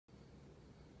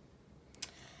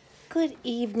Good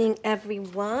evening,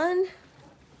 everyone.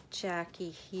 Jackie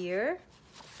here.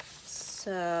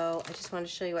 So I just want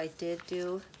to show you I did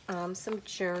do some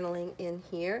journaling in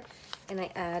here, and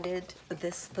I added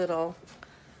this little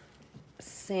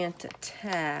Santa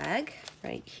tag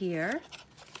right here.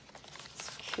 It's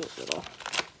a cute little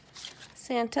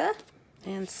Santa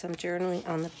and some journaling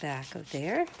on the back of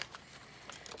there.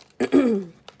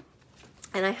 And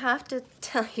I have to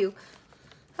tell you,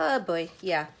 oh boy,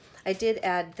 yeah, I did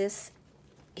add this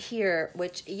here,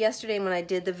 which yesterday when I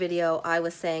did the video, I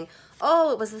was saying,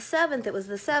 oh, it was the 7th, it was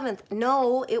the 7th.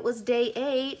 No, it was day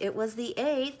 8, it was the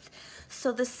 8th.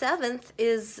 So the 7th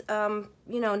is,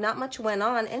 you know, not much went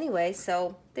on anyway,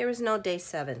 so there is no day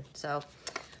 7. So,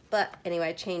 but anyway,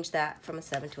 I changed that from a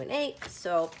 7 to an 8.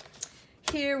 So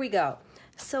here we go.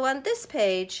 So on this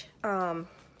page,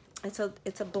 it's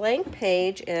a blank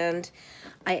page, and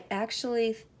I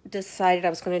actually decided I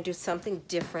was going to do something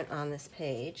different on this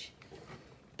page.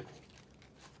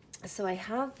 So I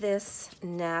have this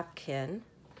napkin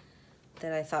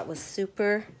that I thought was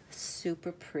super,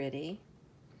 super pretty.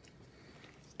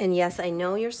 And yes, I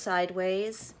know you're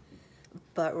sideways,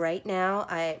 but right now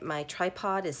my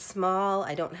tripod is small.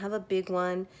 I don't have a big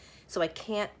one, so I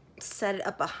can't set it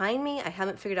up behind me. I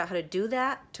haven't figured out how to do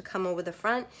that to come over the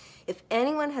front. If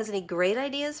anyone has any great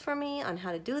ideas for me on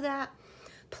how to do that,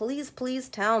 please, please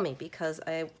tell me, because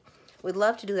I would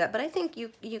love to do that. But I think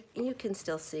you can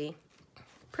still see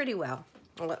pretty well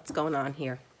what's going on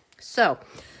here. So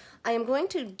I am going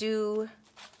to do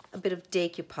a bit of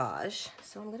decoupage.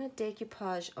 So I'm going to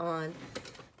decoupage on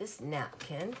this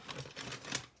napkin,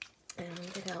 and I'll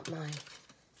get out my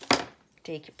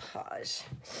decoupage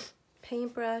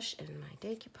paintbrush and my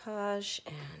decoupage,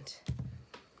 and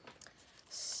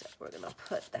so we're going to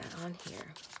put that on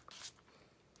here.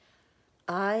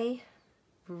 I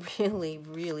really,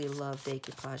 really love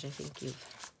decoupage. I think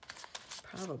you've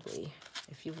probably,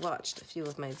 if you've watched a few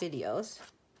of my videos,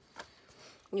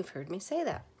 you've heard me say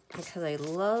that, because I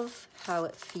love how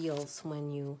it feels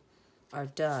when you are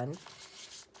done.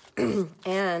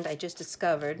 And I just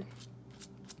discovered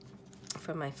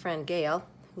from my friend Gail,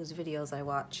 whose videos I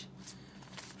watch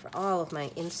for all of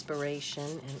my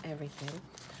inspiration and everything,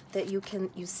 that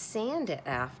you sand it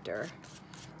after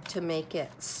to make it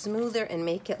smoother and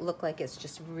make it look like it's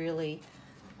just really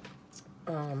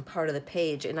part of the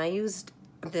page. And I used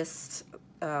this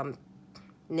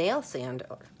nail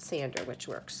sander, which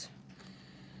works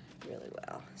really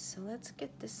well. So let's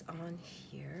get this on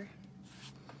here.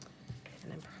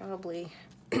 And I'm probably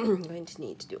going to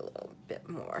need to do a little bit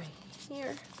more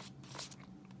here.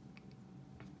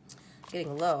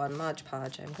 Getting low on Mod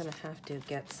Podge. I'm going to have to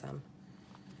get some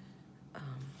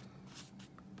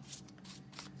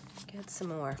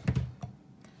more.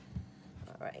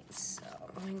 All right, so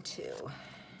I'm going to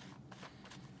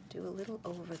do a little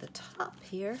over the top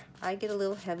here. I get a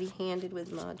little heavy-handed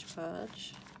with Mod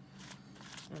Podge.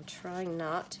 I'm trying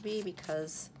not to be,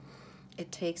 because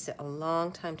it takes it a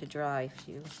long time to dry if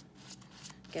you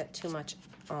get too much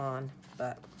on.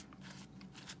 But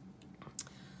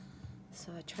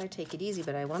so I try to take it easy,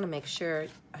 but I want to make sure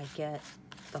I get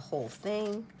the whole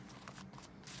thing,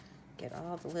 get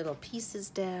all the little pieces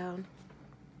down.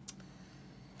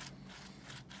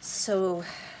 So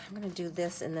I'm going to do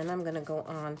this, and then I'm going to go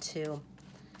on to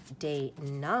day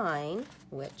 9,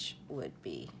 which would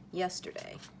be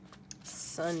yesterday.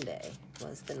 Sunday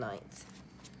was the 9th.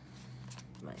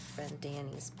 My friend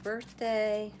Danny's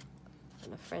birthday,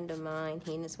 and a friend of mine,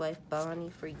 he and his wife Bonnie,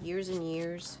 for years and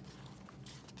years,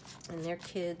 and their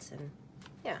kids, and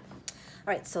yeah. All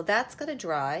right, so that's going to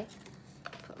dry.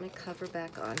 Put my cover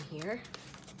back on here,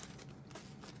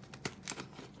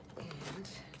 and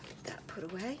get that put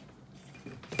away.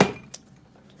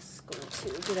 Just going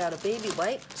to get out a baby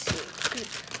wipe to keep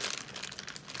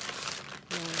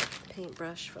my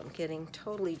paintbrush from getting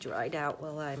totally dried out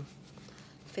while I'm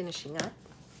finishing up.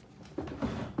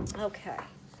 Okay,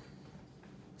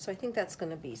 so I think that's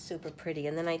going to be super pretty.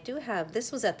 And then I do have,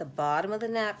 this was at the bottom of the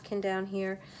napkin down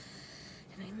here,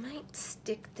 and I might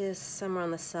stick this somewhere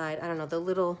on the side. I don't know, the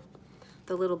little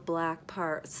black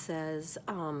part says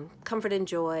comfort and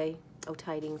joy, oh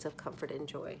tidings of comfort and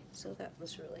joy. So that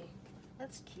was really,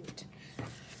 that's cute.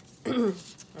 And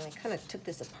I kind of took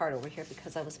this apart over here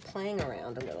because I was playing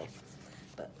around a little,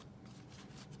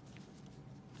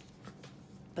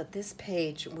 but this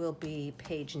page will be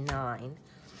page 9,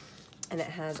 and it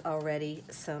has already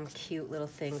some cute little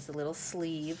things, a little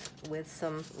sleeve with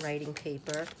some writing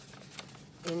paper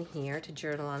in here to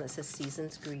journal on. It says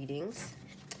Season's Greetings.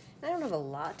 And I don't have a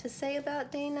lot to say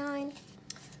about day 9,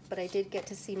 but I did get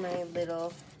to see my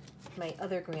little my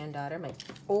other granddaughter, my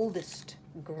oldest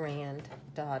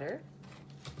granddaughter,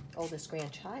 oldest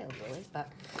grandchild really,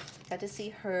 but got to see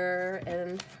her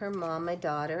and her mom, my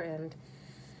daughter, and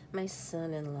my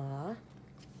son-in-law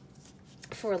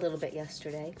for a little bit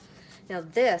yesterday. Now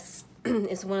this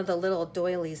is one of the little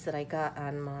doilies that I got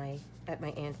on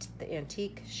the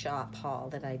antique shop haul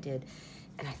that I did,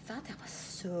 and I thought that was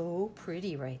so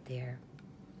pretty right there.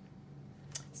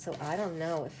 So I don't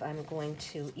know if I'm going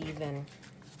to even,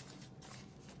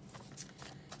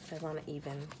 if I want to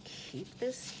even keep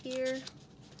this here.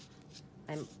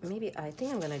 I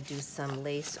think I'm going to do some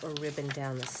lace or ribbon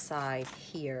down the side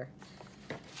here.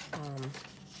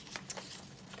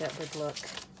 That would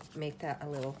make that a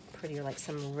little prettier, like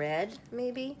some red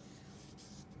maybe.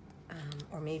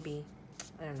 Or maybe,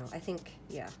 I don't know, I think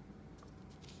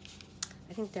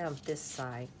down this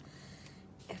side,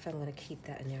 if I'm going to keep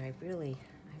that in there, I really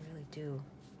do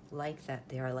like that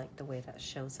there. I like the way that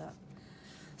shows up.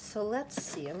 So let's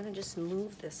see, I'm going to just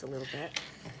move this a little bit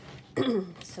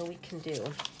so we can do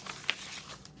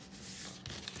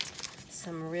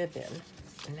some ribbon.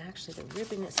 And actually the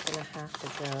ribbon is going to have to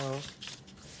go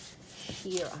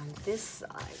here on this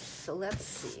side. So let's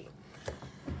see.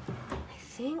 I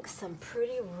think some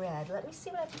pretty red. Let me see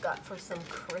what I've got for some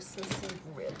Christmassy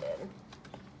ribbon.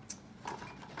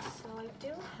 So I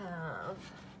do have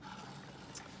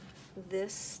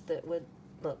this that would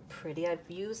look pretty. I've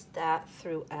used that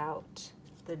throughout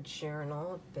the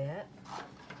journal a bit.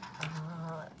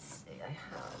 Let's see, I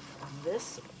have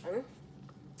this one.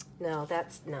 No,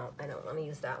 I don't want to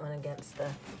use that one against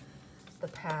the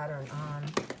pattern on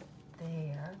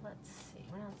there. Let's see,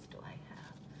 what else do I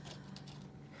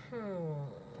have?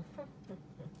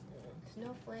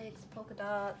 Snowflakes, polka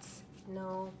dots,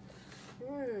 no.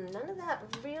 None of that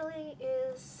really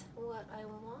is what I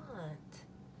want.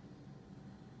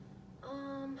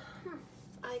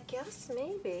 I guess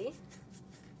maybe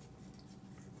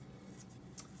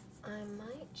I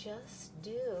might just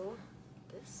do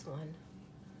this one.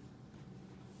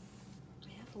 I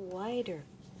have a wider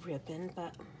ribbon,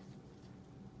 but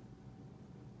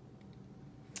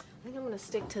I think I'm going to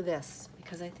stick to this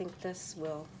because I think this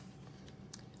will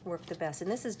work the best.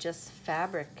 And this is just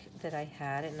fabric that I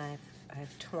had, and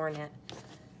I've torn it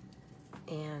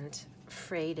and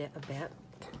frayed it a bit.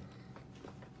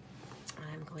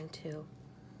 I'm going to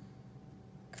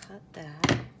cut that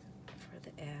for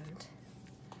the end,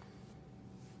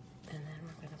 and then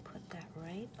we're going to put that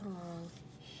right along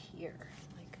here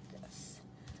like this.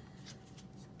 So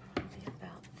probably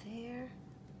about there,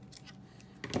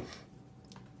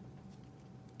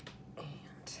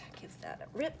 and give that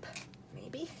a rip,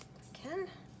 maybe can.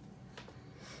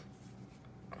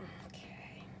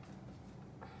 Okay,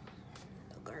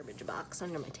 no garbage box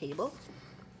under my table.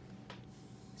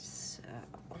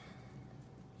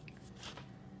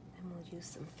 Use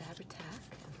some Fabri-Tac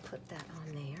and put that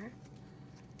on there.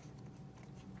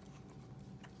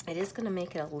 It is going to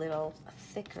make it a little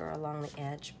thicker along the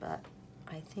edge, but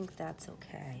I think that's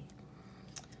okay.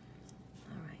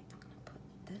 All right, I'm going to put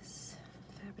this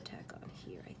Fabri-Tac on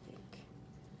here, I think.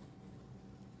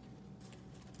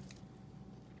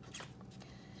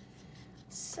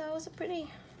 So it was a pretty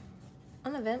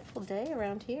uneventful day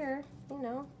around here, you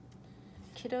know.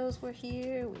 Kiddos were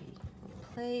here, we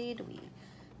played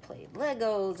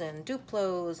Legos and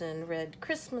Duplos and read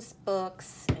Christmas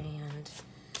books, and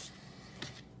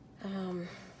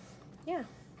yeah,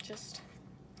 just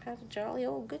had a jolly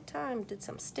old good time. Did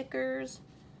some stickers.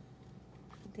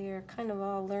 They're kind of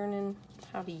all learning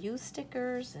how to use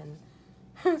stickers, and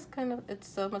it's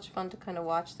so much fun to kind of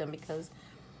watch them, because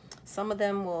some of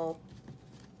them will,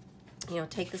 you know,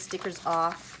 take the stickers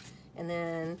off and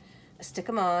then stick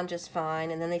them on just fine,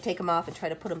 and then they take them off and try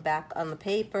to put them back on the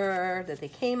paper that they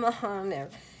came on.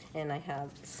 And I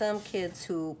have some kids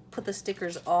who put the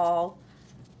stickers all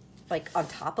like on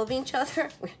top of each other,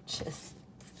 which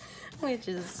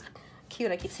is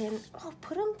cute. I keep saying, oh,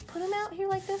 put them out here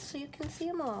like this so you can see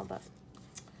them all, but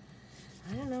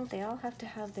I don't know. They all have to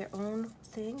have their own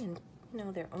thing and, you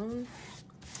know, their own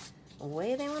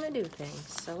way they want to do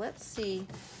things. So let's see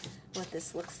what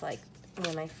this looks like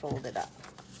when I fold it up.